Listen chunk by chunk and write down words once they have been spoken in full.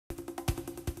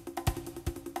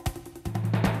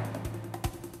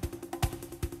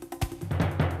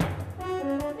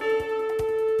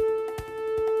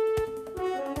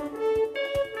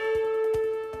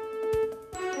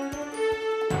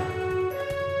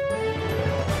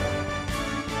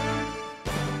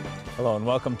Hello and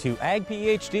welcome to Ag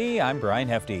PhD. I'm Brian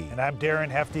Hefty. And I'm Darren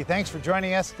Hefty. Thanks for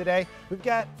joining us today. We've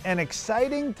got an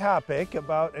exciting topic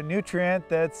about a nutrient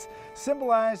that's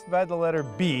symbolized by the letter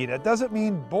B. That doesn't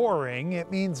mean boring,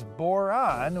 it means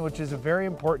boron, which is a very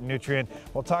important nutrient.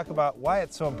 We'll talk about why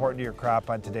it's so important to your crop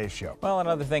on today's show. Well,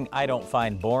 another thing I don't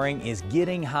find boring is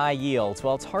getting high yields.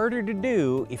 Well, it's harder to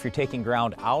do if you're taking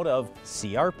ground out of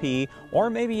CRP, or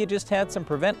maybe you just had some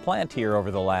prevent plant here over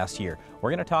the last year. We're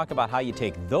going to talk about how you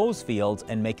take those fields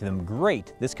and make them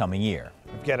great this coming year.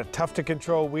 We've got a tough to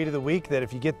control weed of the week that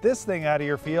if you get this thing out of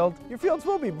your fields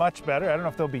will be much better. I don't know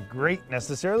if they'll be great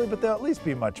necessarily, but they'll at least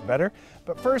be much better.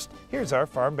 But first, here's our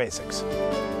farm basics.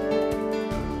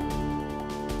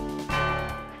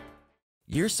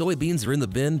 Your soybeans are in the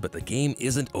bin, but the game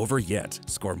isn't over yet.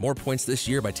 Score more points this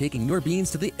year by taking your beans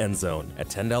to the end zone. At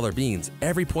 $10 beans,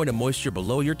 every point of moisture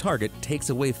below your target takes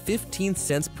away 15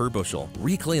 cents per bushel.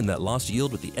 Reclaim that lost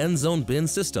yield with the end zone bin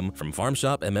system from Farm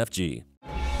Shop MFG.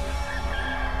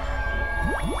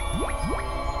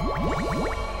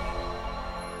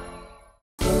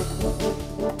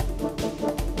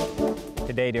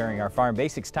 Today during our Farm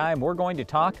Basics time, we're going to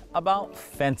talk about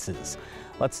fences.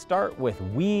 Let's start with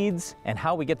weeds and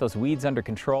how we get those weeds under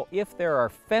control if there are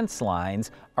fence lines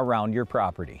around your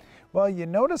property. Well, you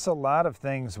notice a lot of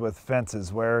things with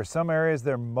fences where some areas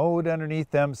they're mowed underneath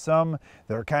them, some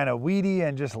they're kind of weedy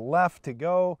and just left to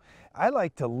go. I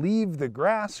like to leave the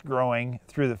grass growing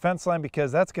through the fence line because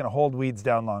that's going to hold weeds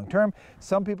down long term.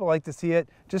 Some people like to see it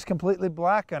just completely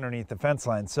black underneath the fence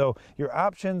line. So your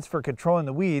options for controlling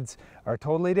the weeds are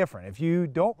totally different. If you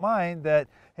don't mind that,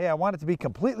 hey, I want it to be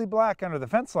completely black under the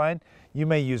fence line, you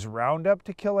may use Roundup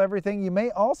to kill everything. You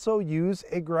may also use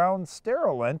a ground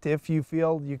sterilant if you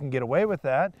feel you can get away with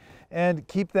that and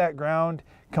keep that ground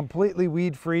completely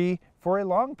weed-free for a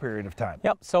long period of time.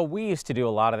 Yep, so we used to do a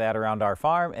lot of that around our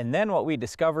farm, and then what we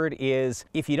discovered is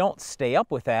if you don't stay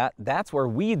up with that, that's where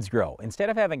weeds grow. Instead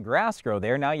of having grass grow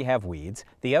there, now you have weeds.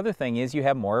 The other thing is you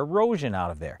have more erosion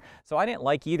out of there. So I didn't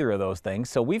like either of those things,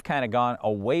 so we've kind of gone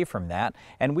away from that,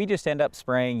 and we just end up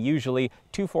spraying usually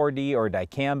 2,4-D or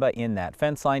dicamba in that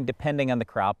fence line, depending on the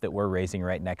crop that we're raising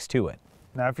right next to it.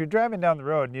 Now, if you're driving down the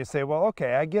road and you say, well,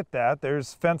 okay, I get that,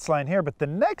 there's fence line here, but the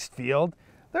next field,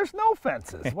 there's no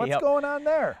fences. What's going on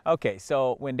there? Okay,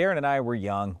 so when Darren and I were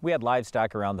young, we had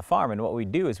livestock around the farm, and what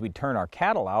we'd do is we'd turn our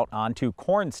cattle out onto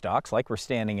corn stalks like we're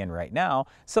standing in right now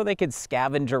so they could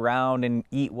scavenge around and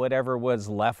eat whatever was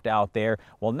left out there.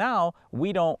 Well, now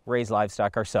we don't raise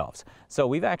livestock ourselves. So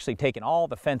we've actually taken all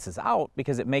the fences out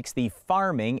because it makes the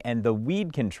farming and the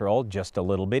weed control just a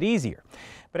little bit easier.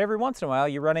 But every once in a while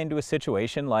you run into a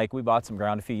situation like we bought some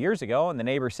ground a few years ago and the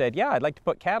neighbor said, yeah, I'd like to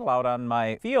put cattle out on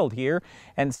my field here,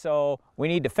 and so we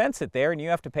need to fence it there and you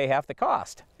have to pay half the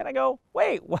cost. And I go,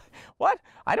 wait, what?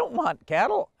 I don't want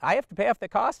cattle. I have to pay half the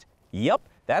cost? Yep,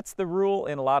 that's the rule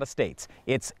in a lot of states.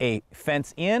 It's a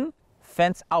fence in,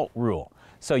 fence out rule.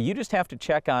 So you just have to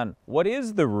check on what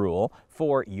is the rule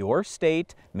for your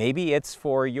state. Maybe it's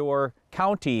for your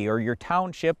county or your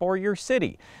township or your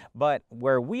city. But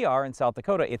where we are in South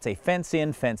Dakota, it's a fence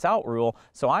in, fence out rule.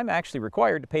 So I'm actually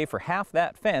required to pay for half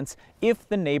that fence if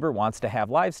the neighbor wants to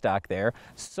have livestock there.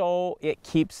 So it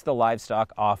keeps the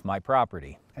livestock off my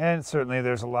property. And certainly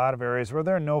there's a lot of areas where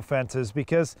there are no fences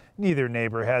because neither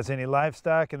neighbor has any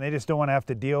livestock and they just don't want to have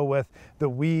to deal with the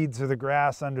weeds or the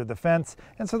grass under the fence.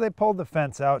 And so they pulled the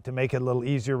fence out to make it a little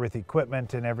easier with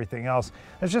equipment and everything else.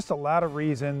 There's just a lot of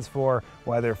reasons for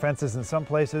why there are fences in some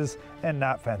places and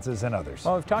not fences in others.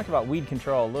 Well, we've talked about weed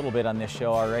control a little bit on this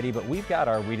show already, but we've got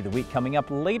our Weed of the Week coming up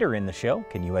later in the show.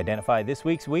 Can you identify this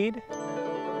week's weed?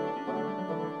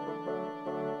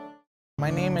 My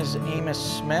name is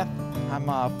Amos Smith. I'm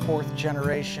a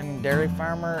fourth-generation dairy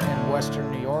farmer in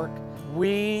Western New York.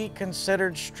 We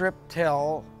considered strip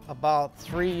till about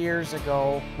 3 years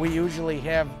ago. We usually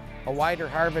have a wider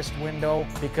harvest window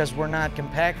because we're not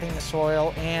compacting the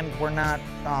soil and we're not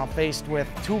faced with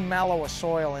too mellow a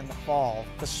soil in the fall.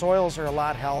 The soils are a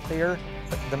lot healthier.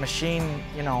 The machine,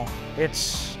 you know,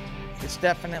 it's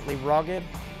definitely rugged.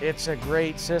 It's a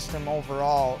great system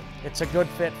overall. It's a good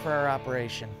fit for our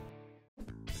operation.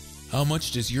 How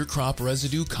much does your crop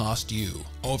residue cost you?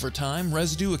 Over time,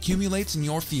 residue accumulates in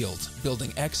your field,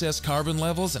 building excess carbon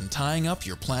levels and tying up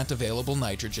your plant-available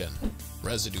nitrogen.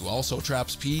 Residue also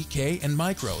traps P, K, and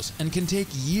micros and can take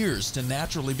years to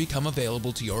naturally become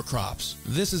available to your crops.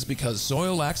 This is because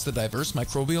soil lacks the diverse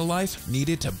microbial life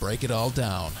needed to break it all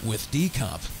down. With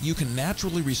Decomp, you can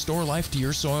naturally restore life to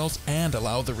your soils and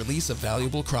allow the release of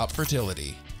valuable crop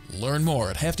fertility. Learn more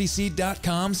at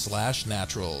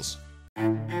heftyseed.com/naturals.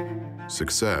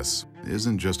 Success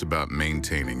isn't just about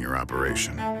maintaining your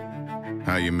operation.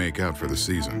 how you make out for the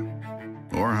season,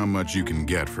 or how much you can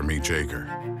get from each acre.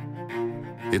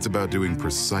 It's about doing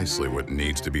precisely what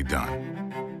needs to be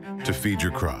done to feed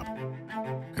your crop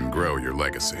and grow your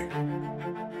legacy,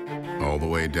 all the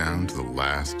way down to the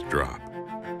last drop.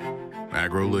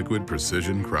 AgroLiquid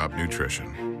Precision Crop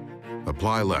Nutrition.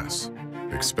 Apply less,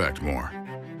 expect more.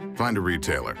 Find a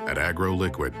retailer at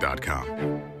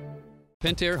agroliquid.com.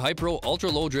 Pentair Hypro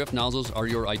Ultra Low Drift nozzles are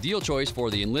your ideal choice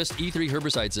for the Enlist E3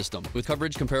 herbicide system. With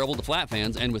coverage comparable to flat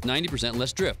fans and with 90%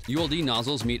 less drift, ULD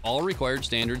nozzles meet all required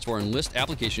standards for Enlist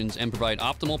applications and provide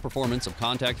optimal performance of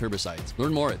contact herbicides.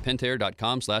 Learn more at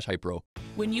pentair.com/hypro.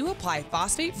 When you apply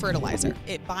phosphate fertilizer,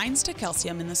 it binds to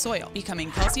calcium in the soil,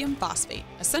 becoming calcium phosphate,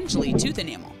 essentially tooth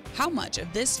enamel. How much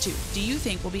of this tooth do you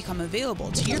think will become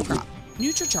available to your crop?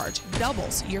 NutriCharge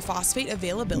doubles your phosphate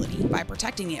availability by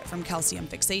protecting it from calcium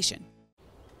fixation.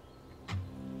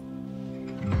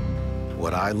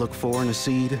 What I look for in a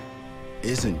seed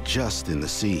isn't just in the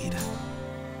seed.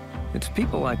 It's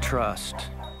people I trust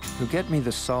who get me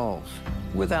the solve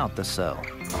without the sell.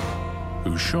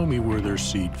 Who show me where their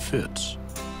seed fits,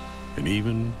 and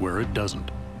even where it doesn't.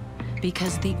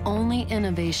 Because the only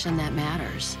innovation that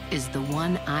matters is the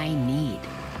one I need.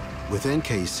 With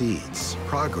NK Seeds,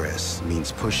 progress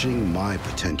means pushing my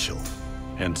potential.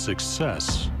 And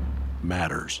success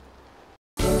matters.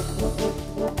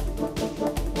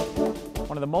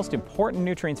 One of the most important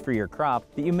nutrients for your crop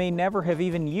that you may never have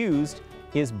even used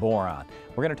is boron.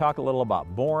 We're going to talk a little about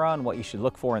boron, what you should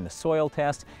look for in the soil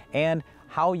test, and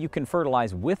how you can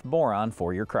fertilize with boron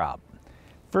for your crop.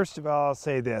 First of all, I'll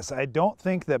say this. I don't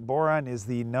think that boron is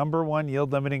the #1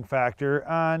 yield limiting factor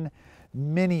on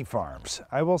many farms.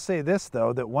 I will say this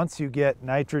though, that once you get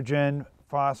nitrogen,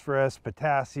 phosphorus,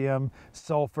 potassium,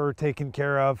 sulfur taken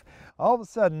care of, all of a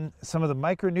sudden some of the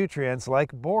micronutrients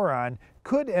like boron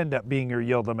could end up being your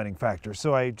yield limiting factor.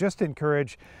 So I just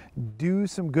encourage, do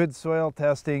some good soil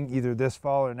testing either this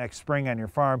fall or next spring on your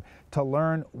farm to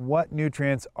learn what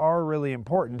nutrients are really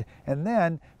important, and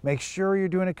then make sure you're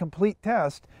doing a complete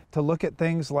test to look at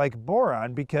things like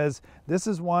boron, because this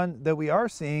is one that we are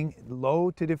seeing low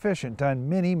to deficient on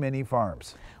many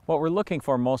farms. What we're looking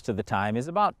for most of the time is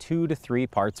about 2 to 3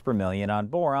 parts per million on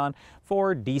boron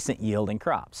for decent yielding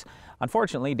crops.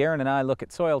 Unfortunately, Darren and I look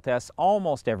at soil tests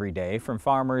almost every day from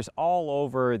farmers all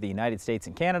over the United States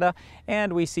and Canada,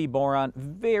 and we see boron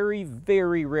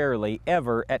very rarely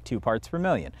ever at 2 parts per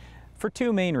million. For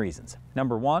 2 main reasons.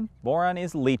 Number 1, boron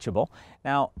is leachable.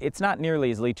 Now, it's not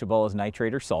nearly as leachable as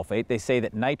nitrate or sulfate. They say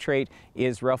that nitrate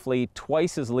is roughly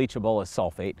twice as leachable as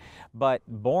sulfate, but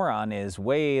boron is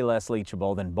way less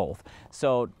leachable than both.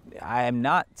 So I'm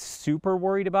not super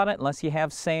worried about it unless you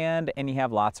have sand and you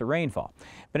have lots of rainfall.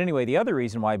 But anyway, the other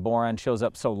reason why boron shows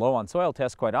up so low on soil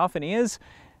tests quite often is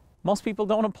most people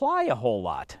don't apply a whole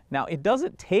lot. Now, it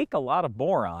doesn't take a lot of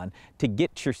boron to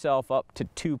get yourself up to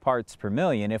 2 parts per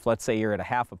million if, let's say, you're at a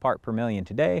 1/2 part per million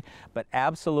today, but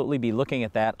absolutely be looking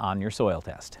at that on your soil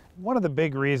test. One of the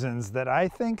big reasons that I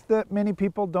think that many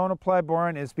people don't apply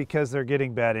boron is because they're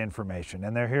getting bad information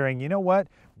and they're hearing, you know what,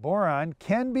 boron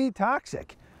can be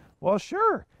toxic. Well,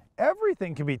 sure.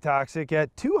 Everything can be toxic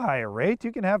at too high a rate.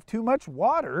 You can have too much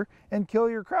water and kill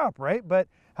your crop, right? But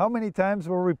how many times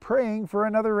were we praying for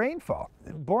another rainfall?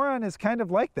 Boron is kind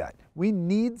of like that. We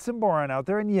need some boron out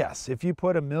there, and yes, if you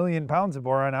put 1,000,000 pounds of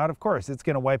boron out, of course, it's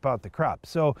going to wipe out the crop.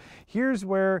 So here's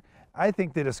where I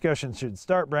think the discussion should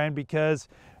start, Brian, because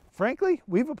frankly,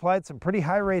 we've applied some pretty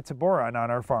high rates of boron on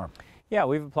our farm. Yeah,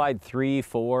 we've applied 3,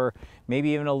 4,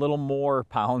 maybe even a little more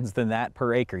pounds than that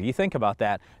per acre. You think about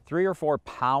that, 3 or 4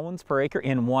 pounds per acre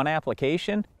in one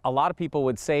application. A lot of people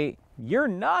would say, you're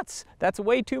nuts, that's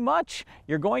way too much,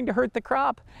 you're going to hurt the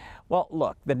crop. Well,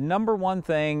 look, the #1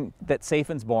 thing that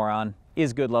safens boron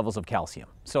is good levels of calcium.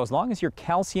 So as long as your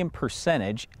calcium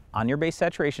percentage on your base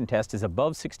saturation test is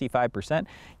above 65%,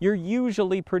 you're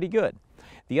usually pretty good.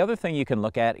 The other thing you can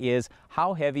look at is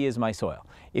how heavy is my soil.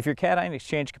 If your cation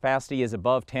exchange capacity is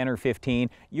above 10 or 15,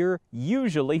 you're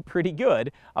usually pretty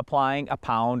good applying 1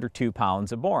 pound or 2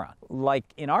 pounds of boron.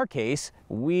 Like in our case,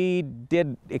 we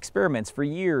did experiments for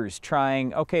years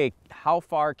trying, okay, how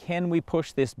far can we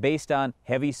push this based on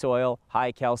heavy soil,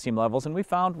 high calcium levels, and we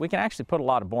found we can actually put a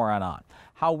lot of boron on.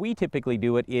 How we typically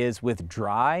do it is with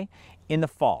dry in the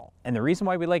fall. And the reason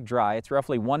why we like dry, it's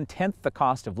roughly 1/10 the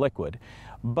cost of liquid.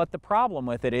 But the problem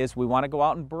with it is we want to go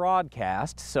out and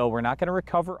broadcast, so we're not going to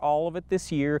recover all of it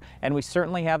this year, and we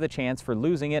certainly have the chance for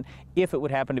losing it if it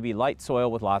would happen to be light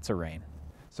soil with lots of rain.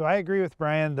 So I agree with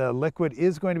Brian, the liquid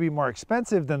is going to be more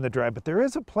expensive than the dry, but there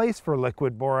is a place for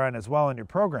liquid boron as well in your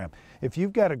program. If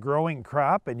you've got a growing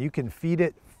crop and you can feed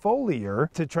it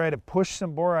foliar to try to push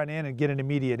some boron in and get an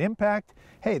immediate impact,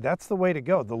 hey, that's the way to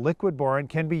go. The liquid boron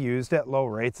can be used at low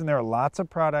rates, and there are lots of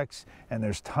products, and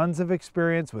there's tons of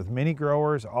experience with many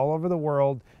growers all over the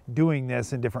world doing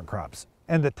this in different crops.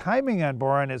 And the timing on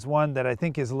boron is one that I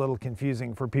think is a little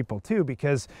confusing for people too,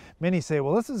 because many say,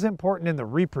 well, this is important in the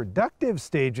reproductive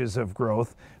stages of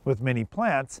growth with many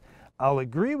plants. I'll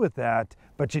agree with that,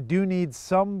 but you do need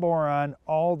some boron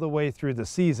all the way through the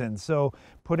season. So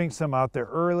putting some out there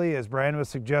early, as Brian was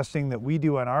suggesting that we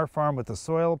do on our farm with the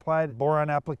soil applied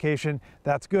boron application,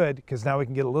 that's good, because now we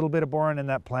can get a little bit of boron in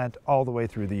that plant all the way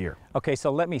through the year. Okay,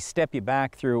 so let me step you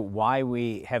back through why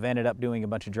we have ended up doing a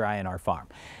bunch of dry in our farm.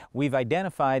 We've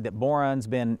identified that boron's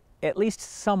been at least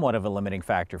somewhat of a limiting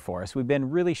factor for us. We've been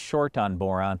really short on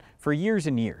boron for years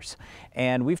and years,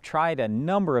 and we've tried a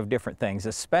number of different things,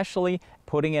 especially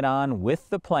putting it on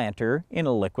with the planter in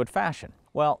a liquid fashion.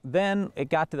 Well, then it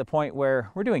got to the point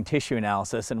where we're doing tissue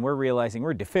analysis and we're realizing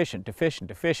we're deficient,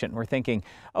 and we're thinking,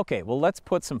 okay, well, let's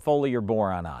put some foliar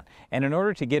boron on. And in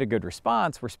order to get a good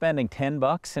response, we're spending 10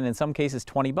 bucks and in some cases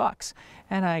 20 bucks.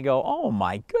 And I go, oh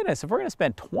my goodness, if we're gonna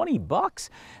spend 20 bucks,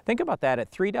 think about that at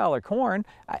 $3 corn.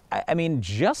 I mean,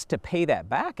 just to pay that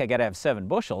back, I gotta have 7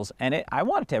 bushels, and I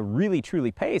want it to really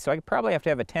truly pay, so I probably have to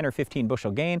have a 10 or 15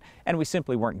 bushel gain, and we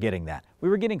simply weren't getting that. We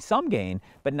were getting some gain,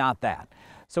 but not that.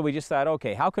 So we just thought,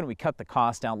 okay, how can we cut the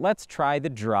cost down? Let's try the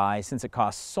dry, since it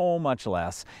costs so much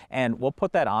less, and we'll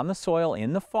put that on the soil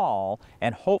in the fall,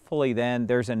 and hopefully then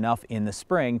there's enough in the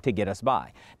spring to get us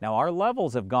by. Now our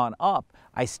levels have gone up.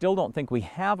 I still don't think we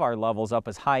have our levels up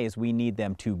as high as we need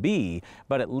them to be,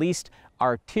 but at least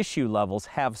our tissue levels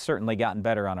have certainly gotten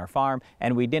better on our farm,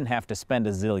 and we didn't have to spend $1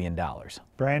 zillion.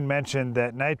 Brian mentioned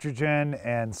that nitrogen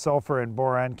and sulfur and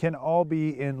boron can all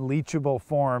be in leachable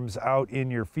forms out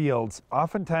in your fields.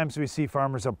 Oftentimes we see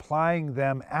farmers applying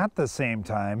them at the same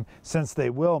time. Since they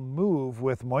will move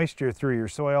with moisture through your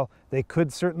soil, they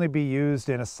could certainly be used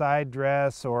in a side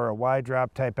dress or a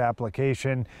Y-drop type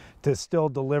application to still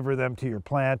deliver them to your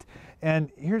plant. And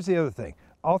here's the other thing.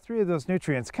 All 3 of those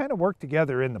nutrients kind of work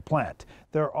together in the plant.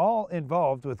 They're all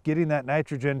involved with getting that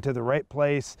nitrogen to the right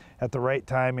place at the right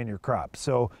time in your crop.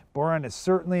 So boron is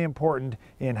certainly important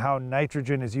in how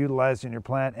nitrogen is utilized in your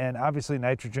plant, and obviously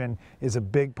nitrogen is a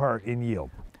big part in yield.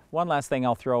 One last thing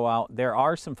I'll throw out, there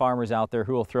are some farmers out there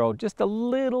who will throw just a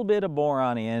little bit of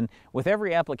boron in with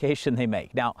every application they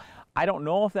make. Now, I don't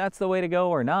know if that's the way to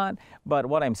go or not, but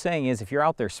what I'm saying is if you're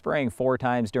out there spraying 4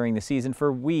 times during the season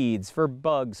for weeds, for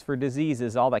bugs, for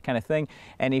diseases, all that kind of thing,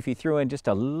 and if you threw in just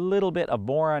a little bit of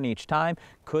boron each time,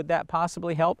 could that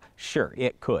possibly help? Sure,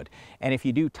 it could. And if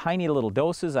you do tiny little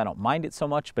doses, I don't mind it so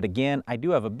much, but again, I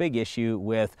do have a big issue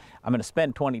with I'm going to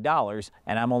spend $20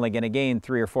 and I'm only going to gain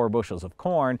 3 or 4 bushels of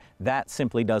corn. That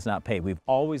simply does not pay. We've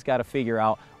always got to figure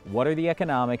out what are the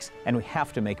economics, and we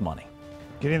have to make money.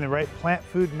 Getting the right plant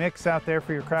food mix out there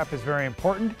for your crop is very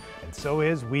important, and so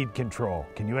is weed control.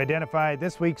 Can you identify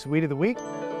this week's Weed of the Week?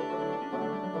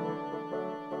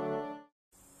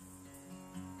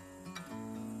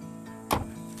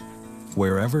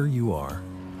 Wherever you are,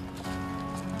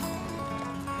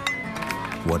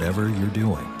 whatever you're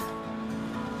doing,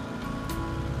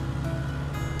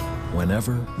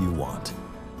 whenever you want.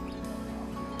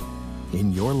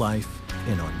 In your life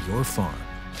and on your farm,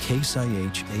 Case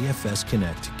IH AFS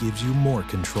Connect gives you more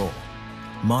control.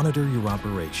 Monitor your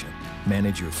operation,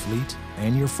 manage your fleet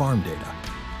and your farm data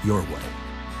your way.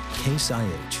 Case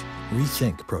IH,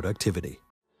 rethink productivity.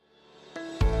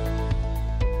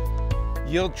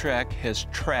 YieldTrack has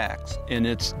tracks in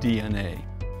its DNA.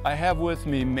 I have with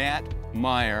me Matt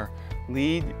Meyer,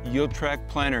 lead YieldTrack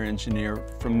planter engineer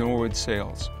from Norwood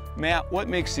Sales. Matt, what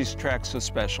makes these tracks so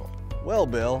special? Well,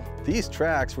 Bill, these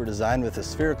tracks were designed with a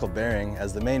spherical bearing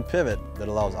as the main pivot that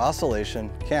allows oscillation,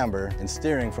 camber, and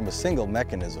steering from a single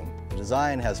mechanism. The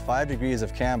design has 5 degrees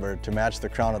of camber to match the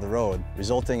crown of the road,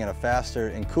 resulting in a faster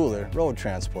and cooler road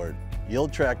transport.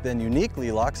 YieldTrack then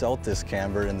uniquely locks out this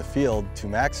camber in the field to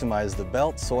maximize the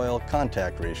belt-soil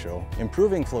contact ratio,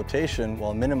 improving flotation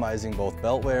while minimizing both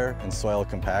belt wear and soil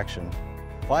compaction.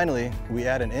 Finally, we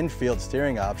add an in-field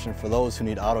steering option for those who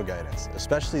need auto guidance,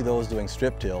 especially those doing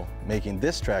strip till, making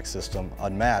this track system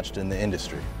unmatched in the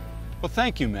industry. Well,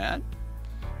 thank you, Matt.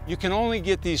 You can only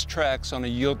get these tracks on a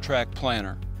YieldTrack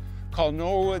planter. Call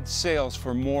Norwood Sales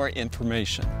for more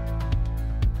information.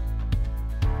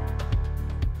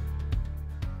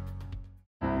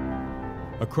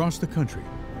 Across the country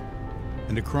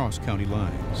and across county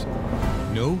lines,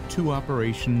 no 2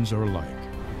 operations are alike.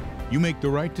 You make the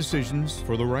right decisions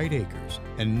for the right acres,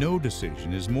 and no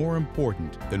decision is more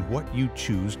important than what you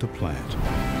choose to plant.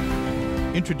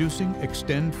 Introducing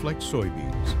Extend Flex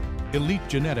soybeans, Elite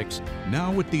genetics,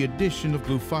 now with the addition of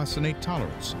glufosinate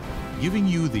tolerance, giving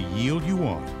you the yield you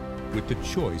want with the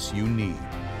choice you need.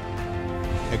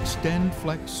 Extend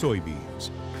Flex soybeans.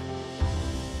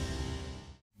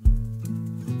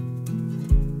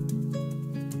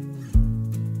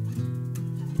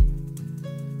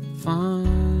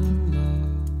 Find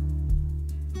love,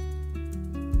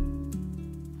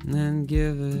 and then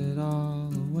give it all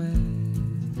away.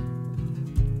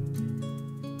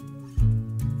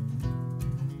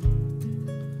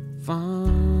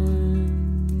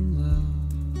 Find love,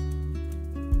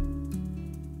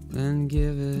 then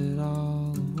give it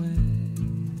all away.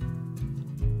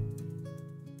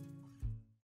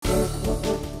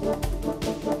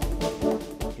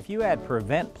 If you add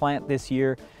Prevent Plant this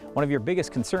year, one of your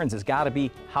biggest concerns has got to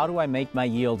be, how do I make my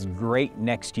yields great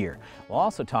next year? We'll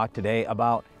also talk today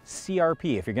about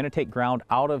CRP. If you're going to take ground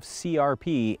out of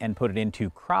CRP and put it into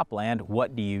cropland,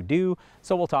 what do you do?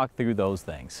 So we'll talk through those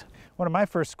things. One of my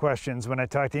first questions when I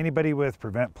talk to anybody with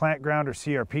Prevent Plant ground or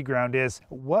CRP ground is,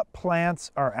 what plants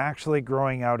are actually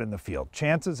growing out in the field?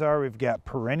 Chances are we've got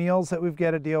perennials that we've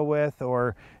got to deal with,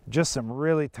 or just some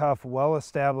really tough,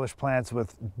 well-established plants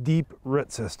with deep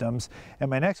root systems. And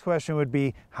my next question would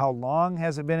be, how long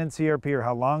has it been in CRP, or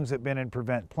how long has it been in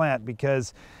Prevent Plant?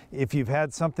 Because if you've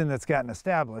had something that's gotten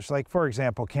established, like for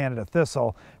example Canada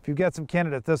thistle, if you've got some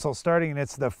Canada thistle starting and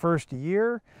it's the first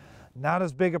year, not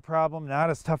as big a problem, not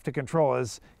as tough to control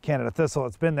as Canada thistle.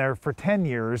 It's been there for 10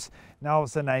 years. Now all of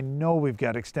a sudden I know we've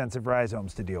got extensive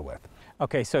rhizomes to deal with.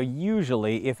 Okay, so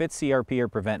usually if it's CRP or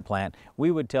Prevent Plant,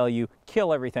 we would tell you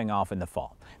kill everything off in the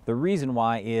fall. The reason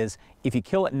why is, if you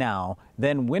kill it now,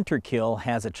 then winter kill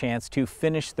has a chance to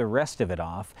finish the rest of it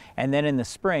off, and then in the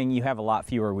spring you have a lot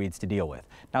fewer weeds to deal with.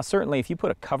 Now certainly if you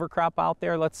put a cover crop out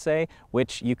there, let's say,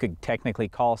 which you could technically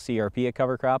call CRP a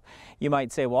cover crop, you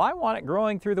might say, well, I want it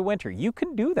growing through the winter. You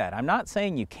can do that. I'm not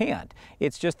saying you can't.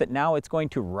 It's just that now it's going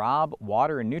to rob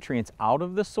water and nutrients out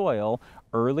of the soil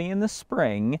early in the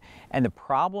spring, and the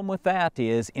problem with that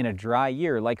is, in a dry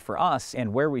year like for us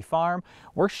and where we farm,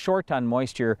 we're short on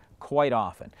moisture quite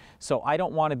often. So I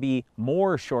don't want to be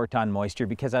more short on moisture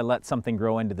because I let something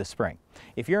grow into the spring.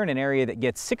 If you're in an area that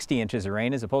gets 60 inches of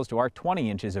rain as opposed to our 20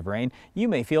 inches of rain, you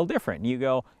may feel different. You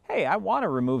go, hey, I want to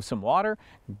remove some water.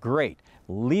 Great.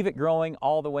 Leave it growing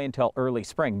all the way until early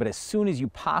spring. But as soon as you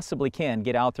possibly can,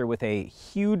 get out there with a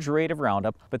huge rate of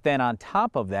Roundup. But then on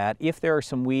top of that, if there are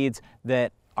some weeds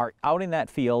that are out in that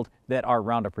field that are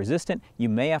Roundup resistant, you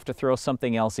may have to throw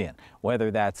something else in,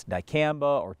 whether that's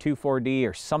dicamba or 2,4-D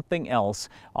or something else.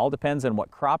 All depends on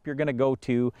what crop you're going to go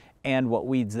to and what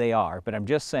weeds they are. But I'm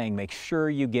just saying, make sure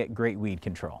you get great weed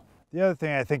control. The other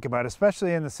thing I think about,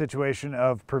 especially in the situation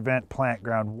of Prevent Plant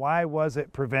ground, why was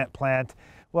it Prevent Plant?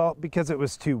 Well, because it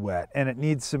was too wet and it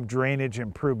needs some drainage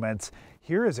improvements.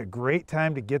 Here is a great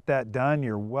time to get that done.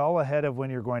 You're well ahead of when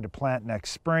you're going to plant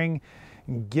next spring.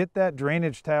 Get that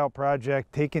drainage tile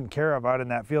project taken care of out in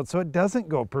that field so it doesn't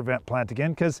go Prevent Plant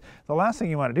again, because the last thing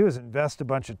you want to do is invest a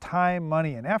bunch of time,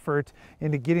 money, and effort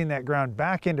into getting that ground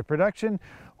back into production,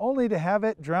 only to have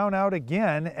it drown out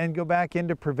again and go back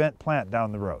into Prevent Plant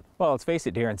down the road. Well, let's face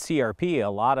it, here in CRP, a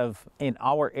lot of, in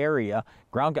our area,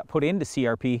 ground got put into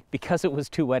CRP because it was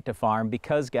too wet to farm,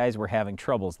 because guys were having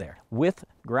troubles there. With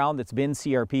ground that's been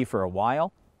CRP for a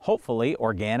while, hopefully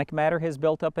organic matter has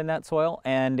built up in that soil,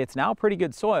 and it's now pretty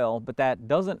good soil, but that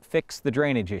doesn't fix the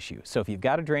drainage issue. So if you've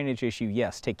got a drainage issue,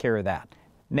 yes, take care of that.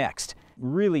 Next,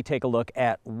 really take a look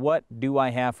at, what do I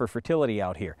have for fertility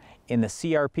out here? In the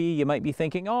CRP, you might be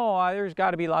thinking, oh, there's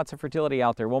got to be lots of fertility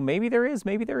out there. Well, maybe there is,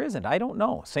 maybe there isn't. I don't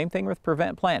know. Same thing with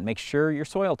Prevent Plant. Make sure you're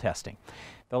soil testing.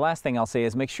 The last thing I'll say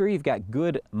is make sure you've got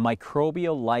good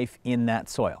microbial life in that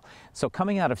soil. So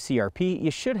coming out of CRP, you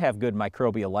should have good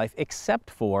microbial life, except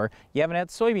for you haven't had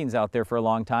soybeans out there for a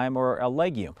long time, or a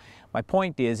legume. My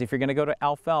point is, if you're going to go to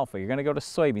alfalfa, you're going to go to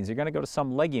soybeans, you're going to go to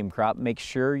some legume crop, make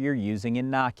sure you're using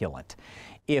inoculant.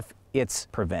 If it's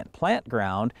Prevent Plant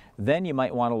ground, then you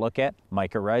might want to look at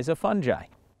mycorrhiza fungi.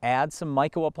 Add some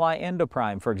Myco-Apply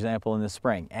Endoprime, for example, in the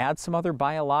spring. Add some other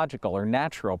biological or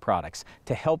natural products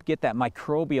to help get that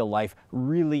microbial life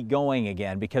really going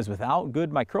again, because without good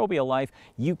microbial life,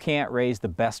 you can't raise the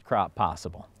best crop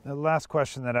possible. The last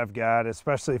question that I've got,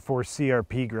 especially for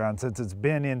CRP ground, since it's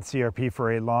been in CRP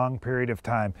for a long period of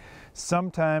time,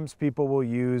 sometimes people will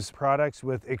use products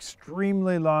with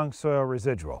extremely long soil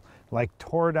residual, like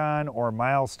Tordon or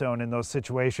Milestone in those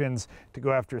situations, to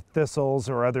go after thistles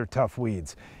or other tough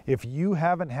weeds. If you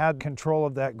haven't had control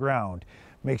of that ground,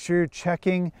 make sure you're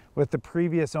checking with the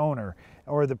previous owner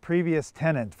or the previous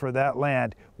tenant for that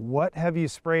land. What have you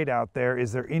sprayed out there?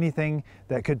 Is there anything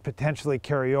that could potentially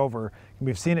carry over?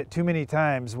 We've seen it too many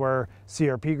times where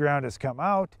CRP ground has come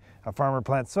out, a farmer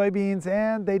plants soybeans,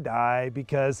 and they die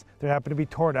because there happen to be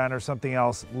Tordon or something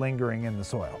else lingering in the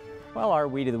soil. Well, our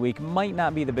weed of the week might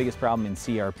not be the biggest problem in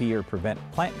CRP or prevent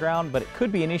plant ground, but it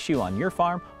could be an issue on your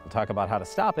farm. We'll talk about how to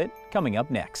stop it coming up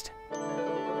next.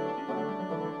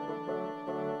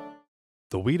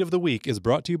 The Weed of the Week is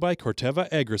brought to you by Corteva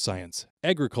Agriscience,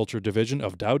 Agriculture Division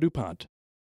of Dow DuPont.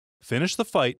 Finish the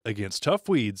fight against tough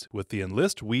weeds with the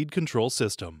Enlist Weed Control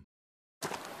System.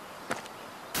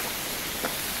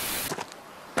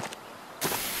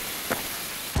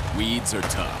 Weeds are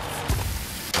tough,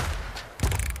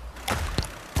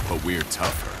 but we're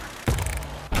tougher.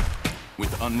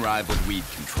 With unrivaled weed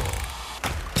control,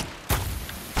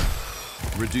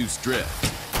 reduced drift,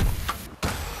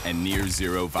 and near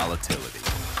zero volatility.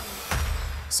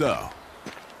 So,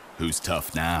 who's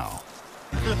tough now?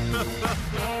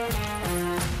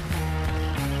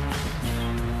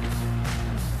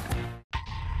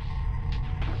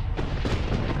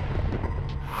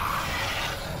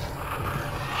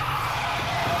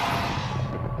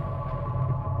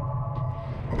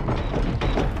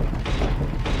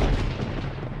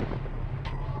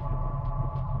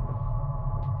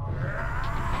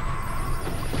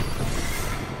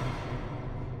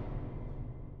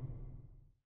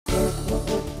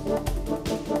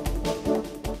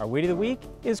 Our weed of the week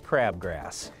is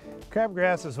crabgrass.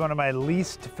 Crabgrass is one of my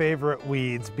least favorite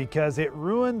weeds because it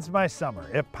ruins my summer.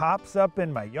 It pops up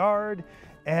in my yard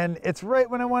and it's right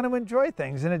when I want to enjoy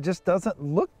things and it just doesn't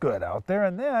look good out there.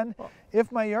 And then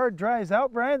if my yard dries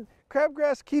out, Brian,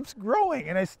 crabgrass keeps growing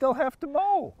and I still have to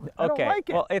mow. I don't like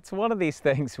it. Well, it's one of these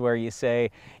things where you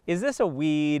say, is this a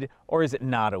weed or is it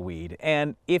not a weed?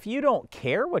 And if you don't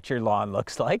care what your lawn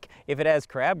looks like, if it has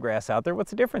crabgrass out there,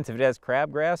 what's the difference? If it has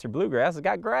crabgrass or bluegrass, it's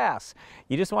got grass.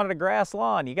 You just wanted a grass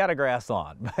lawn, you got a grass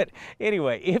lawn. But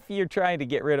anyway, if you're trying to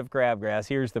get rid of crabgrass,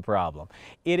 here's the problem.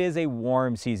 It is a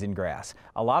warm season grass.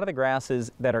 A lot of the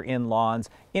grasses that are in lawns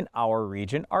in our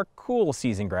region are cool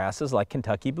season grasses like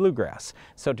Kentucky bluegrass.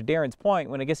 So to Darren's point,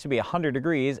 when it gets to be 100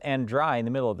 degrees and dry in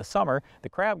the middle of the summer, the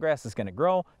crabgrass is going to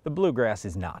grow, the bluegrass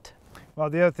is not. Well,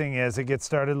 the other thing is it gets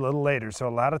started a little later. So a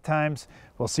lot of times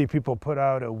we'll see people put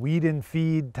out a weed and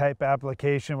feed type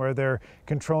application where they're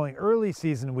controlling early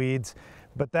season weeds,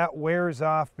 but that wears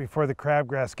off before the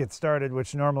crabgrass gets started,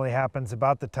 which normally happens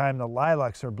about the time the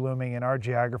lilacs are blooming in our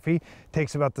geography. It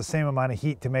takes about the same amount of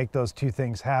heat to make those two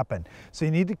things happen. So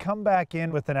you need to come back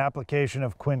in with an application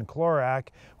of quinclorac,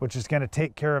 which is going to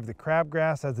take care of the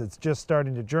crabgrass as it's just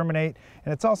starting to germinate,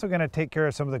 and it's also going to take care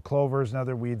of some of the clovers and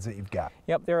other weeds that you've got.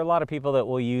 Yep, there are a lot of people that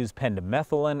will use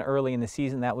pendimethalin early in the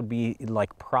season. That would be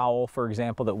like Prowl, for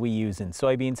example, that we use in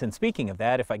soybeans. And speaking of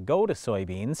that, if I go to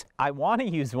soybeans, I want to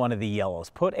use one of the yellows.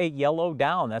 Put a yellow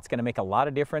down. That's going to make a lot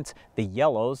of difference. The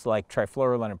yellows, like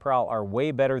trifluralin and Prowl, are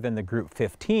way better than the group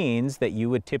 15s that you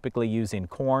would typically use in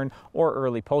corn or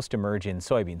early post-emerge in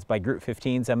soybeans. By group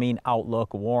 15s, I mean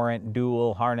Outlook, Warrant,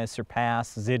 Dual, Harness,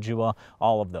 Surpass, Zidua,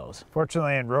 all of those.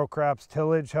 Fortunately, in row crops,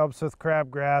 tillage helps with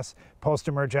crabgrass.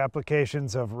 Post-emerge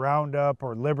applications of Roundup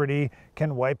or Liberty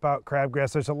can wipe out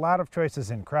crabgrass. There's a lot of choices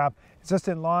in crop. It's just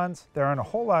in lawns, there aren't a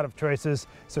whole lot of choices.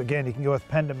 So again, you can go with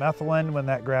pendimethalin when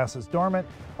that grass is dormant,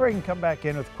 or you can come back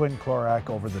in with quinclorac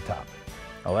over the top.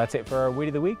 Well, that's it for our Weed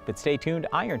of the Week, but stay tuned.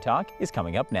 Iron Talk is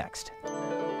coming up next.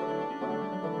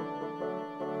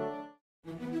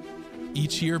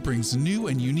 Each year brings new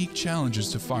and unique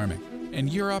challenges to farming,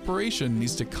 and your operation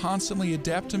needs to constantly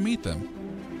adapt to meet them.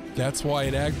 That's why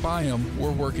at Ag Biome,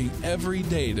 we're working every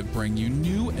day to bring you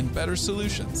new and better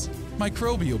solutions.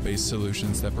 Microbial-based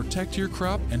solutions that protect your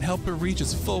crop and help it reach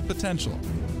its full potential.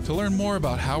 To learn more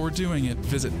about how we're doing it,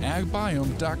 visit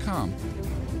agbiome.com.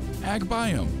 Ag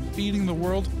Biome, feeding the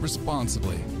world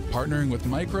responsibly, partnering with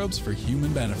microbes for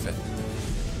human benefit.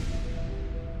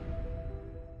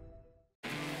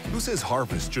 Who says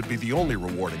harvest should be the only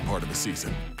rewarding part of a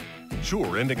season?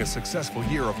 Sure, ending a successful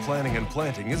year of planning and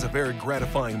planting is a very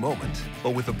gratifying moment.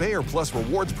 But with the Bayer Plus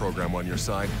Rewards program on your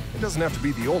side, it doesn't have to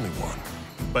be the only one.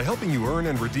 By helping you earn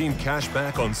and redeem cash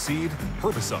back on seed,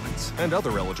 herbicides, and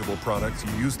other eligible products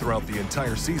you use throughout the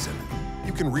entire season,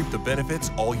 you can reap the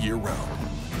benefits all year round.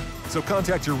 So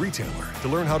contact your retailer to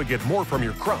learn how to get more from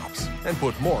your crops and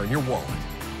put more in your wallet.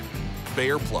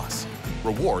 Bayer Plus.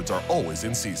 Rewards are always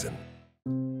in season.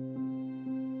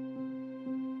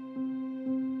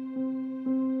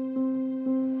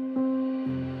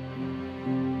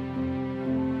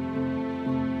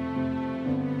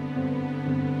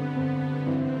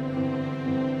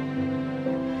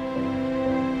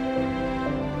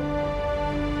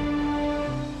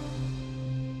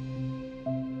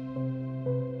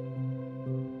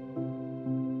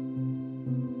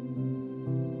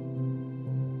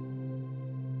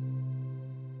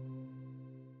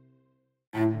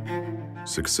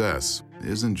 Success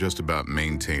isn't just about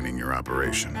maintaining your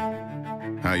operation,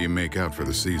 how you make out for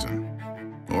the season,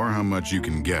 or how much you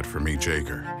can get from each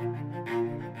acre.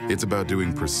 It's about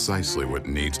doing precisely what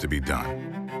needs to be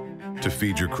done to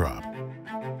feed your crop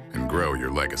and grow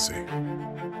your legacy,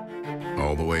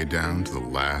 all the way down to the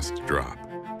last drop.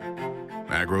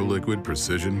 AgroLiquid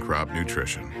Precision Crop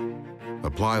Nutrition.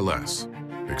 Apply less,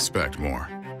 expect more.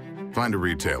 Find a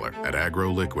retailer at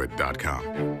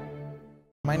agroliquid.com.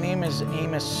 My name is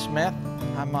Amos Smith.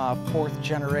 I'm a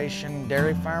fourth-generation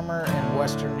dairy farmer in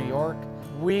Western New York.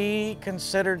 We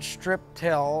considered strip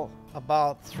till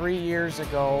about 3 years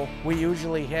ago. We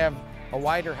usually have a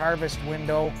wider harvest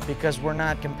window because we're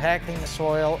not compacting the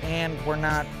soil and we're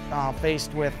not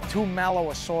faced with too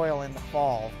mellow a soil in the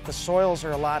fall. The soils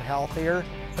are a lot healthier.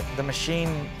 The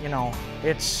machine, you know,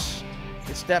 it's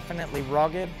definitely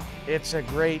rugged. It's a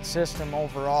great system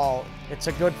overall. It's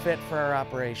a good fit for our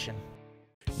operation.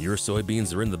 Your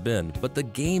soybeans are in the bin, but the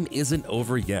game isn't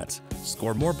over yet.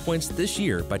 Score more points this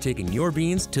year by taking your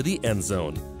beans to the end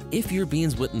zone. If your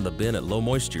beans went in the bin at low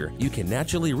moisture, you can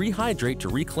naturally rehydrate to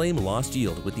reclaim lost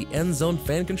yield with the End Zone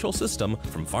fan control system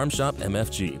from Farm Shop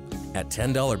MFG. At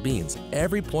 $10 beans,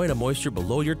 every point of moisture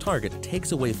below your target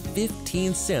takes away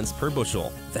 15 cents per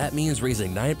bushel. That means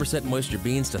raising 9% moisture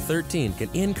beans to 13 can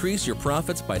increase your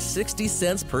profits by 60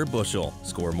 cents per bushel.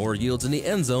 Score more yields in the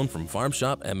End Zone from Farm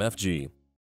Shop MFG.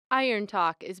 Iron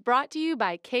Talk is brought to you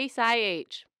by Case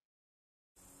IH.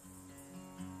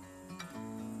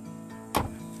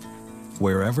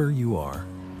 Wherever you are,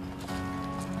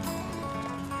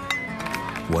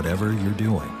 whatever you're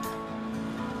doing,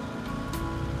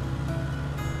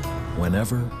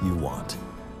 whenever you want.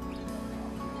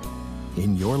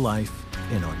 In your life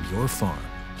and on your farm,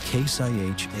 Case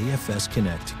IH AFS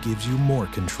Connect gives you more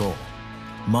control.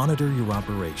 Monitor your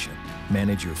operation,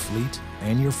 manage your fleet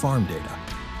and your farm data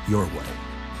your way.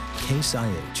 Case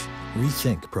IH.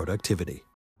 Rethink productivity.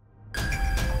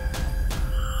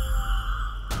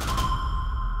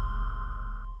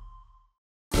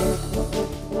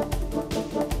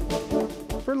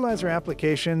 Fertilizer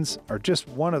applications are just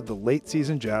one of the late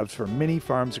season jobs for many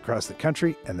farms across the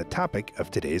country and the topic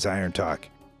of today's Iron Talk.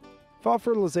 Fall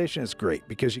fertilization is great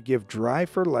because you give dry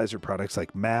fertilizer products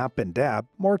like MAP and DAP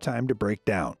more time to break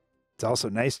down. It's also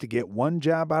nice to get one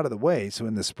job out of the way so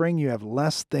in the spring you have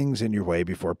less things in your way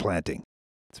before planting.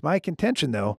 It's my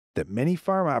contention, though, that many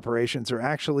farm operations are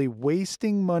actually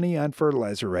wasting money on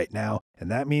fertilizer right now, and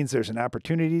that means there's an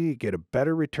opportunity to get a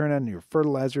better return on your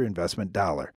fertilizer investment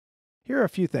dollar. Here are a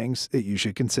few things that you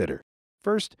should consider.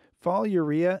 First, fall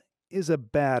urea is a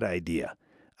bad idea.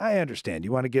 I understand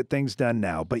you want to get things done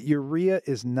now, but urea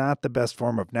is not the best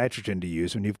form of nitrogen to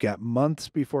use when you've got months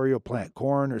before you'll plant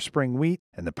corn or spring wheat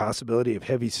and the possibility of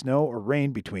heavy snow or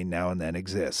rain between now and then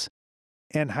exists.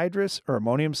 Anhydrous or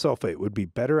ammonium sulfate would be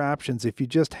better options if you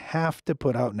just have to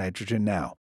put out nitrogen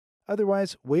now.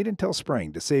 Otherwise, wait until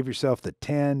spring to save yourself the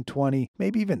 10, 20,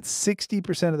 maybe even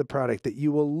 60% of the product that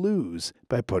you will lose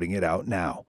by putting it out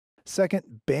now.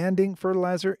 Second, banding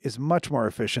fertilizer is much more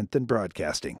efficient than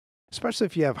broadcasting, especially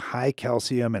if you have high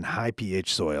calcium and high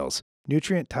pH soils.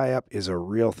 Nutrient tie-up is a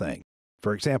real thing.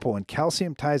 For example, when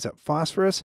calcium ties up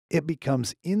phosphorus, it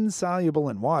becomes insoluble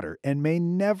in water and may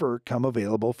never come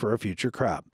available for a future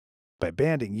crop. By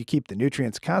banding, you keep the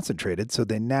nutrients concentrated so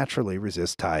they naturally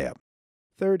resist tie-up.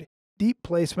 Third, deep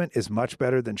placement is much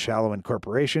better than shallow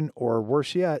incorporation, or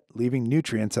worse yet, leaving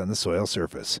nutrients on the soil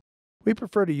surface. We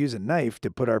prefer to use a knife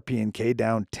to put our P&K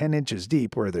down 10 inches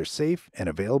deep where they're safe and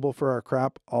available for our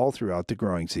crop all throughout the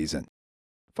growing season.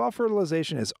 Fall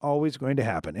fertilization is always going to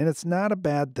happen, and it's not a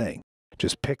bad thing.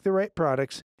 Just pick the right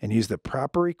products and use the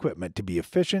proper equipment to be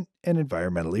efficient and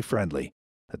environmentally friendly.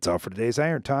 That's all for today's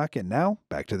Iron Talk, and now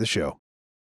back to the show.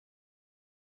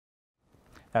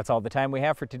 That's all the time we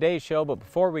have for today's show, but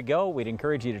before we go, we'd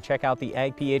encourage you to check out the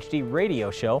Ag PhD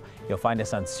radio show. You'll find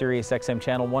us on SiriusXM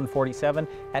Channel 147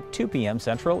 at 2 p.m.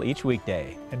 Central each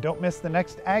weekday. And don't miss the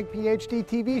next Ag PhD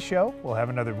TV show. We'll have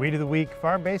another Weed of the Week,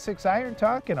 Farm Basics, Iron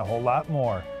Talk, and a whole lot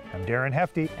more. I'm Darren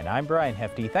Hefty. And I'm Brian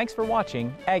Hefty. Thanks for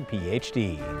watching Ag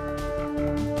PhD.